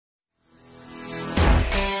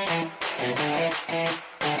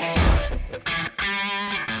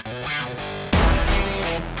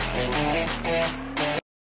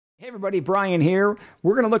Everybody, Bryan here.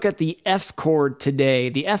 We're going to look at the F chord today,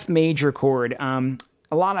 the F major chord. A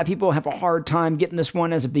lot of people have a hard time getting this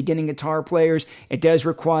one as a beginning guitar players. It does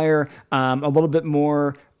require a little bit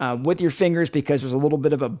more with your fingers because there's a little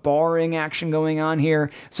bit of a barring action going on here.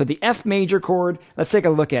 So the F major chord, let's take a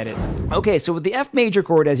look at it. Okay, so with the F major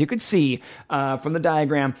chord, as you can see from the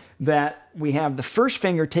diagram, that we have the first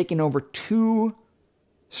finger taking over two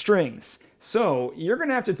strings. So you're going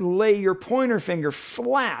to have to lay your pointer finger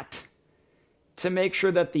flat to make sure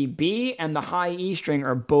that the B and the high E string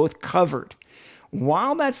are both covered.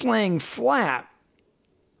 While that's laying flat,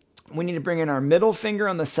 we need to bring in our middle finger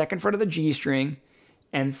on the second fret of the G string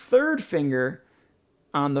and third finger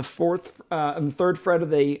on the third fret of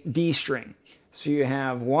the D string. So you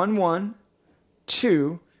have 1, 1,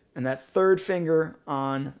 2, and that third finger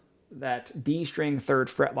on that D string third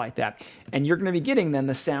fret like that. And you're going to be getting then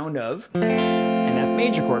the sound of an F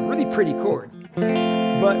major chord. Really pretty chord.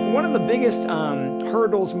 But one of the biggest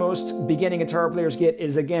hurdles most beginning guitar players get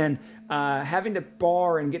is, again, having to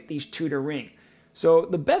bar and get these two to ring. So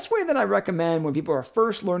the best way that I recommend when people are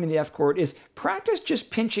first learning the F chord is practice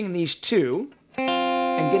just pinching these two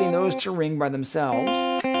and getting those to ring by themselves.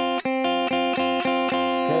 Okay?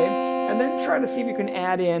 And then try to see if you can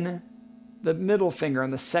add in the middle finger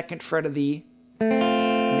on the second fret of the,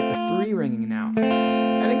 and get the 3 ringing now.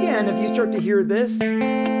 And again, if you start to hear this, you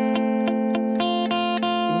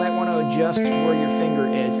might want to adjust where your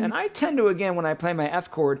finger is. And I tend to, again, when I play my F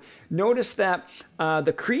chord, notice that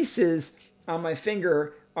the creases on my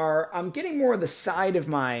finger are, I'm getting more of the side of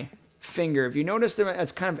my finger. If you notice that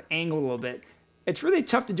it's kind of angled a little bit. It's really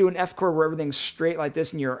tough to do an F chord where everything's straight like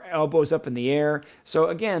this and your elbow's up in the air. So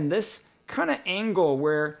again, this kind of angle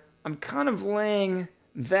where I'm kind of laying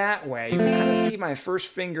that way. You can kind of see my first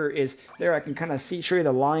finger is there. I can kind of show you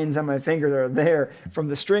the lines on my finger that are there from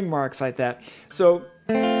the string marks like that. So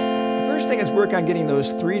the first thing is work on getting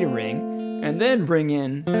those 3 to ring, and then bring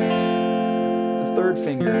in the third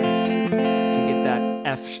finger to get that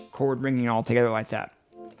F chord ringing all together like that.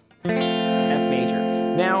 F major.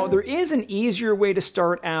 Now, there is an easier way to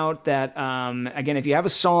start out that, again, if you have a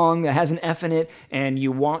song that has an F in it and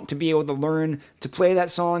you want to be able to learn to play that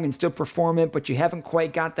song and still perform it, but you haven't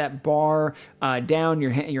quite got that bar down,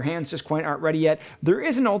 your hands just quite aren't ready yet, there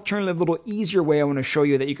is an alternative, little easier way I want to show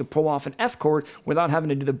you that you could pull off an F chord without having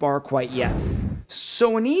to do the bar quite yet.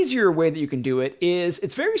 So an easier way that you can do it is,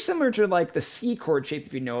 it's very similar to like the C chord shape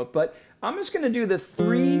if you know it, but I'm just going to do the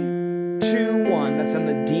 3, 2, 1. That's on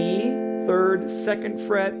the D, third, second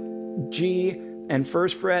fret, G, and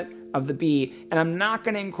first fret of the B. And I'm not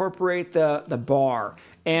going to incorporate the bar.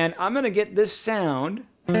 And I'm going to get this sound.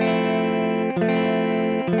 And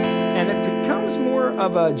it becomes more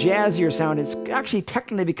of a jazzier sound. It's actually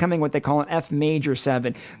technically becoming what they call an F major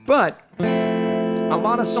 7. But a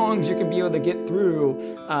lot of songs you can be able to get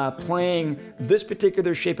through playing this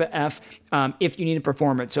particular shape of F if you need to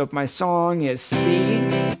perform it. So if my song is C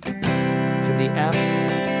to the F,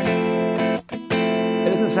 it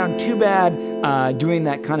doesn't sound too bad doing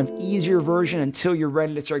that kind of easier version until you're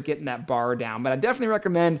ready to start getting that bar down. But I definitely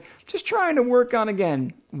recommend just trying to work on,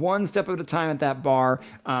 again, one step at a time at that bar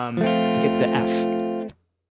to get the F.